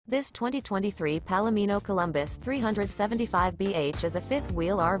This 2023 Palomino Columbus 375BH is a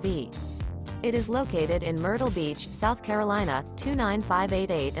fifth-wheel RV. It is located in Myrtle Beach, South Carolina,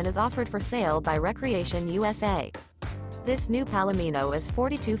 29588 and is offered for sale by Recreation USA. This new Palomino is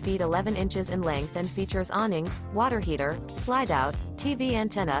 42 feet 11 inches in length and features awning, water heater, slide-out, TV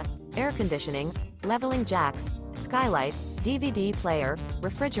antenna, air conditioning, leveling jacks, skylight, DVD player,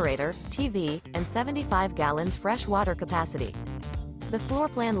 refrigerator, TV, and 75 gallons fresh water capacity. The floor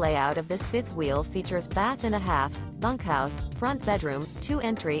plan layout of this fifth wheel features bath and a half, bunkhouse, front bedroom, 2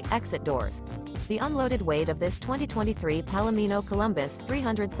 entry/exit doors. The unloaded weight of this 2023 Palomino Columbus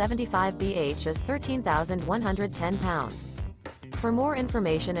 375BH is 13,110 pounds. For more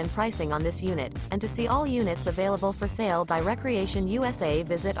information and pricing on this unit, and to see all units available for sale by Recreation USA,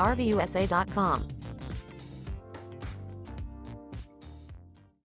 visit RVUSA.com.